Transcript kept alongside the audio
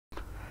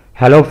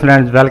Hello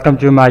friends, welcome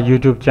to my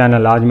YouTube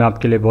channel. आज मैं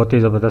आपके लिए बहुत ही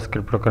ज़बरदस्त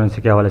क्रिप्टो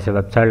करेंसी के हवाले से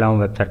वेबसाइट लाऊँ।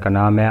 वेबसाइट का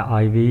नाम है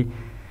iVie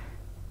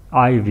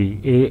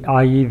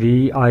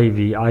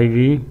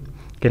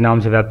के नाम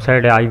से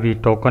वेबसाइट है। iVie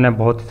टोकन है,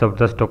 बहुत ही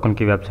ज़बरदस्त टोकन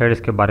की वेबसाइट।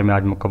 इसके बारे में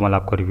आज मुकम्मल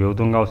आपको रिव्यू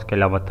दूंगा। उसके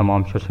अलावा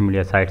तमाम सोशल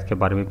मीडिया साइट्स के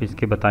बारे में भी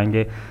इसके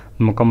बताएंगे।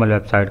 मुकम्मल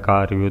वेबसाइट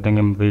का रिव्यू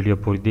देंगे। वीडियो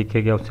पूरी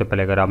देखिएगा। उससे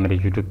पहले अगर आप मेरे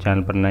यूट्यूब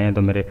चैनल पर नए हैं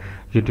तो मेरे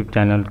यूट्यूब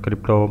चैनल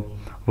क्रिप्टो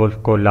वुल्फ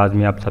को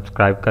लाजमी आप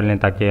सब्सक्राइब कर लें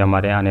ताकि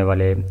हमारे आने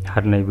वाले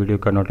हर नई वीडियो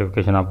का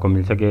नोटिफिकेशन आपको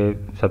मिल सके।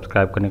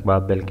 सब्सक्राइब करने के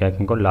बाद बेल के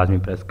आइकन को लाजमी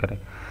प्रेस करें।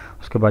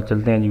 उसके बाद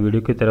चलते हैं जी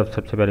वीडियो की तरफ।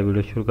 सबसे पहले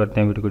वीडियो शुरू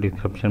करते हैं। वीडियो को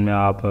डिस्क्रिप्शन में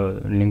आप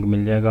लिंक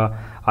मिल जाएगा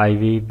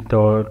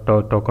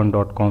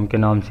iVie.token.com के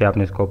नाम से।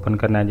 आपने इसको ओपन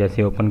करना है।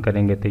 जैसे ओपन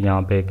करेंगे तो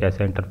यहाँ पे एक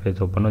ऐसा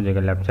इंटरफेस ओपन हो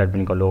जाएगा। लेफ्ट साइड में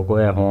इनका लोगो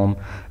है, home,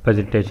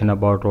 presentation,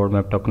 about, road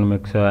map,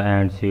 टोकनमिक्स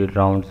and seed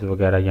rounds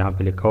वगैरह यहाँ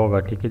पे लिखा होगा।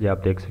 ठीक है जी,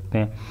 आप देख सकते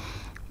हैं।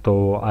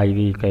 तो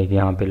iVie का एक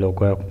यहाँ पे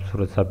लोगो है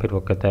खूबसूरत सा। फिर वो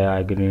कहता है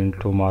आई ग्रीन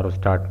टुमारो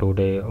स्टार्ट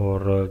टुडे,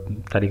 और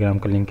टेलीग्राम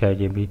का लिंक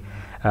है ये भी।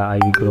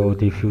 iVie ग्रो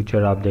द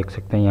फ्यूचर आप देख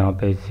सकते हैं। यहाँ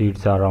पे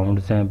सीड्स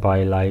राउंड्स हैं।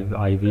 बाय लाइव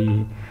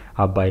iVie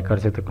आप बाई कर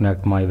सकते हैं।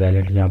 कनेक्ट माई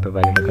वैलेट, यहाँ पे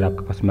वैलेट अगर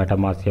आपके पास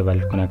मेटामास्क या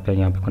वैलेट कनेक्ट है,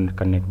 यहाँ पे कनेक्ट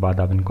करने के बाद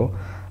आप इनको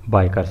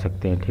बाई कर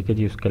सकते हैं। ठीक है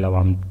जी। उसके अलावा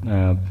हम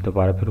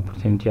दोबारा फिर ऊपर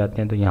से नीचे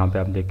आते हैं तो यहाँ पे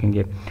आप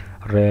देखेंगे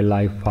रियल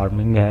लाइफ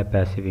फार्मिंग है,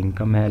 पैसिव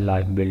इनकम है,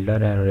 लाइफ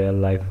बिल्डर है,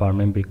 real life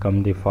farming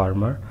become the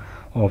farmer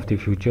of the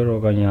future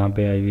होगा। यहाँ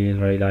पे आई we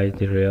realise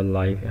the real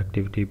life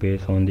activity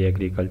based on the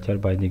agriculture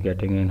by the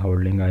getting and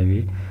holding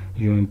iVie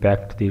you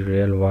impact the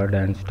real world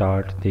and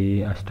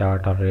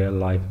start a real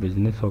life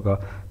business होगा।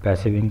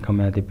 Passive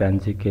income है the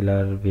pansy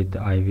killer with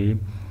iVie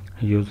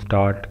you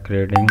start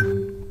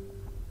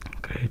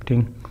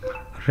creating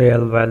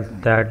real wealth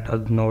that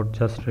does not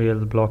just real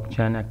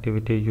blockchain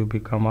activity you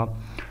become a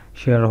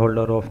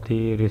shareholder of the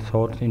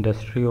resource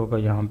industry होगा।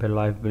 यहाँ पे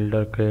life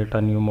builder create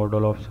a new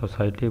model of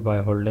society by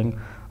holding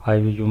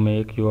iVie you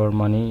make your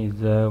money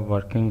is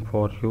working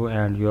for you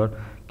and your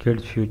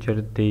kids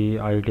future. The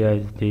idea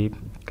is the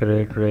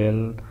create real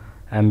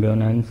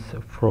ambience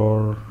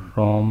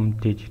from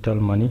digital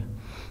money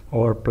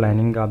और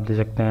planning आप दे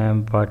सकते हैं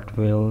what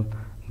will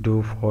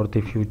do for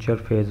the future।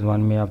 phase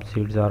 1 में आप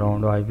seeds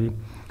around iVie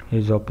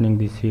is opening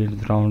the seeds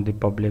round the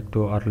public to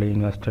early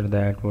investor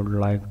that would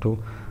like to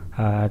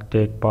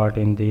take part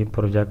in the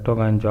project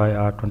होगा। enjoy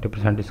a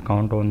 20%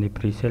 discount on the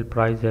pre-sale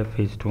price है।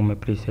 phase 2 में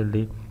pre-sale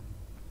the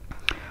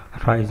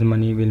rise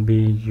money will be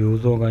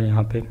use होगा।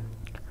 यहाँ पे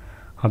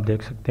आप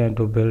देख सकते हैं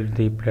to build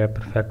the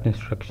perfect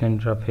instruction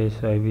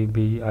face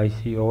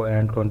ICO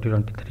and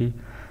 2023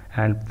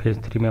 and phase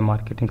 3 में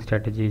marketing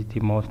strategy is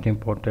the most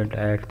important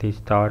at the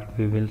start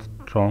we will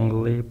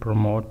strongly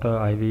promote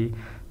iVie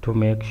to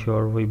make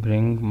sure we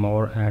bring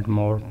more and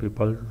more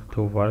people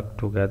to work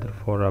together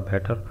for a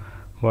better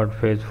world.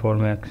 Phase 4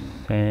 में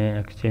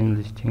exchange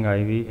listing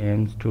iVie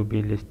aims to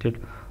be listed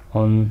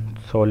on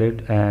solid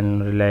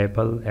and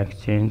reliable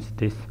exchange.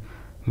 This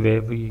way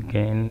we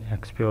gain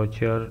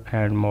exposure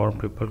and more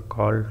people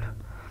called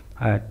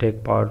take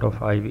part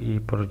of iVie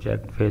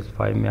project. phase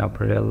 5 में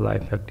आप real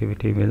life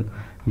activity will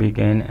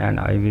begin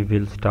and iVie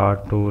will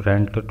start to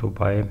rent to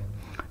buy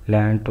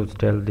land to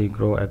still the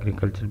grow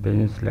agriculture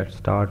business. Let's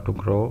start to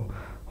grow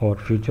और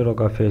future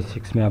होगा। phase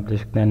 6 में आप देख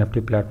सकते हैं NFT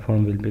platform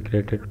will be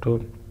created to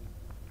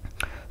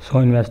so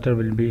investor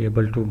will be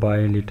able to buy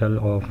little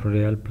of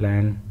real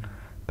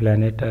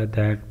planet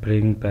that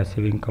bring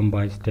passive income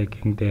by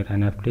staking their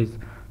NFTs।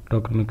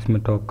 टोकनमिक्स में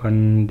token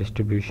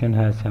distribution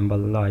है।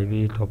 Assemble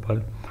iVie topple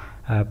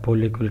पुल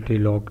liquidity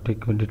lock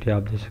liquidity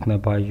आप देख सकते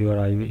हैं। By your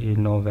iVie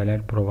no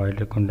wallet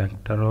provider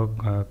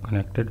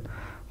connected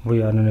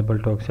we are unable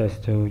to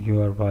access to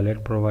your wallet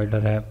provider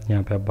है।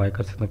 यहाँ पे आप बाय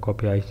कर सकते हैं।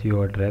 कॉपी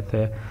ICO एड्रेस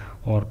है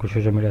और कुछ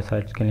सोशल मीडिया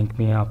साइट्स के लिंक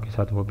भी हैं आपके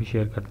साथ, वो भी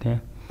शेयर करते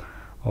हैं।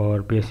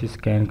 और BSC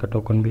स्कैन का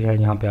टोकन भी है,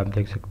 यहाँ पे आप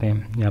देख सकते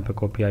हैं। यहाँ पे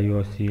कॉपी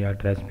IOC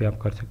एड्रेस भी आप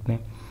कर सकते हैं।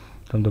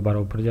 तो हम दोबारा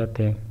ऊपर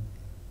जाते हैं।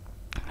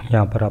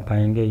 यहाँ पर आप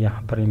आएंगे,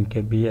 यहाँ पर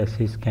इनके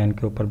BSC स्कैन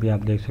के ऊपर भी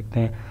आप देख सकते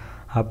हैं।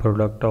 आप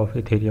प्रोडक्ट ऑफ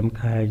इथेरियम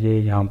का है ये।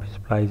 यहाँ पे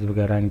सप्लाईज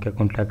वगैरह इनके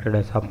कॉन्टैक्टेड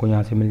है, आपको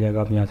यहाँ से मिल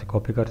जाएगा। आप यहाँ से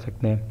कॉपी कर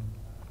सकते हैं।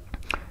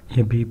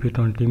 ये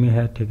BEP20 में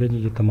है। ठीक है जी।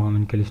 ये तमाम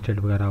इनके लिस्टेड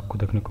वगैरह आपको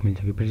देखने को मिल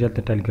जाएगी। फिर चलते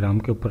हैं टेलीग्राम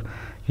के ऊपर।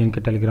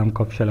 इनके टेलीग्राम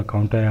का ऑफिशियल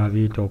अकाउंट है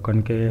iVie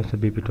टोकन के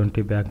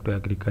BEP20 back to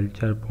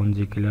agriculture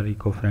Ponzi killer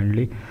eco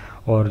friendly.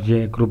 और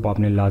ये ग्रुप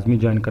आपने लाजमी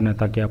ज्वाइन करना है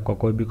ताकि आपका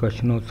कोई भी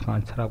क्वेश्चन हो उसका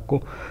आंसर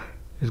आपको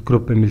इस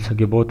ग्रुप पे मिल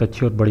सके। बहुत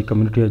अच्छी और बड़ी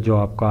कम्युनिटी है जो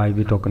आपका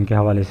iVie टोकन के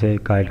हवाले से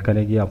गाइड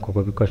करेगी। आपको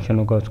कोई भी क्वेश्चन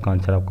होगा उसका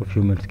आंसर आपको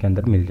फ्यू मिनट्स के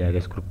अंदर मिल जाएगा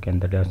इस ग्रुप के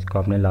अंदर। इसको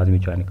आपने लाजमी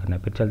ज्वाइन करना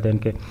है। फिर चलते हैं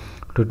इनके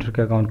ट्विटर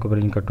के अकाउंट के ऊपर।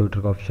 इनका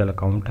ट्विटर का ऑफिशियल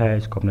अकाउंट है,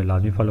 इसको आपने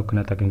लाजमी फॉलो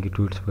करना है ताकि इनकी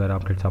ट्वीट्स वगैरह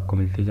अपडेट्स आपको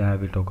मिलती जाए।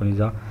 iVie token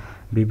is a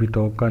BEP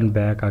token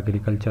back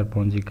agriculture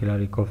Ponzi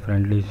killer eco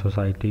friendly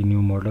society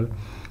new model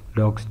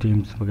dogs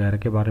teams वगैरह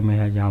के बारे में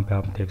है। यहाँ पर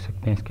आप देख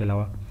सकते हैं। इसके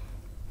अलावा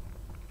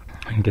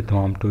इनके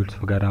तमाम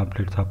ट्वीट्स वगैरह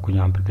अपडेट्स आपको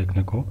यहाँ पर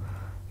देखने को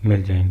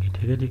मिल जाएंगी।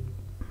 ठीक है जी।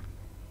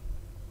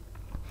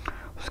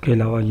 उसके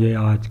अलावा ये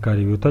आज का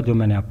रिव्यू था जो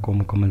मैंने आपको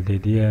मुकम्मल दे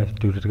दिया है।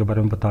 ट्विटर के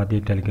बारे में बता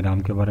दिया, टेलीग्राम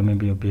के बारे में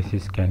भी और BSC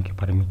स्कैन के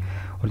बारे में।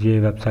 और ये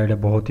वेबसाइट है,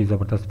 बहुत ही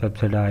ज़बरदस्त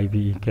वेबसाइट है,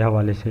 iVie के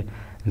हवाले से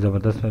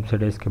ज़बरदस्त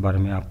वेबसाइट है। इसके बारे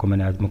में आपको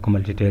मैंने आज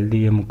मुकम्मल डिटेल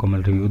दी है,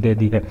 मुकम्मल रिव्यू दे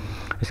दी है।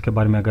 इसके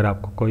बारे में अगर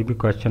आपको कोई भी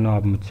क्वेश्चन हो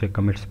आप मुझसे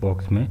कमेंट्स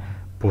बॉक्स में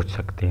पूछ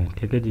सकते हैं।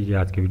 ठीक है जी, ये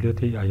आज की वीडियो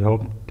थी। आई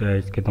होप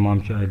इसके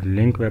तमाम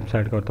लिंक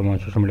वेबसाइट का और तमाम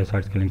सोशल मीडिया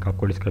साइट्स के लिंक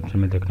आपको डिस्क्रिप्शन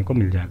में देखने को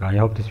मिल जाएगा। I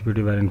hope this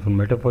video very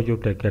informative for you.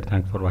 Take care,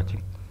 thanks for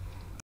watching.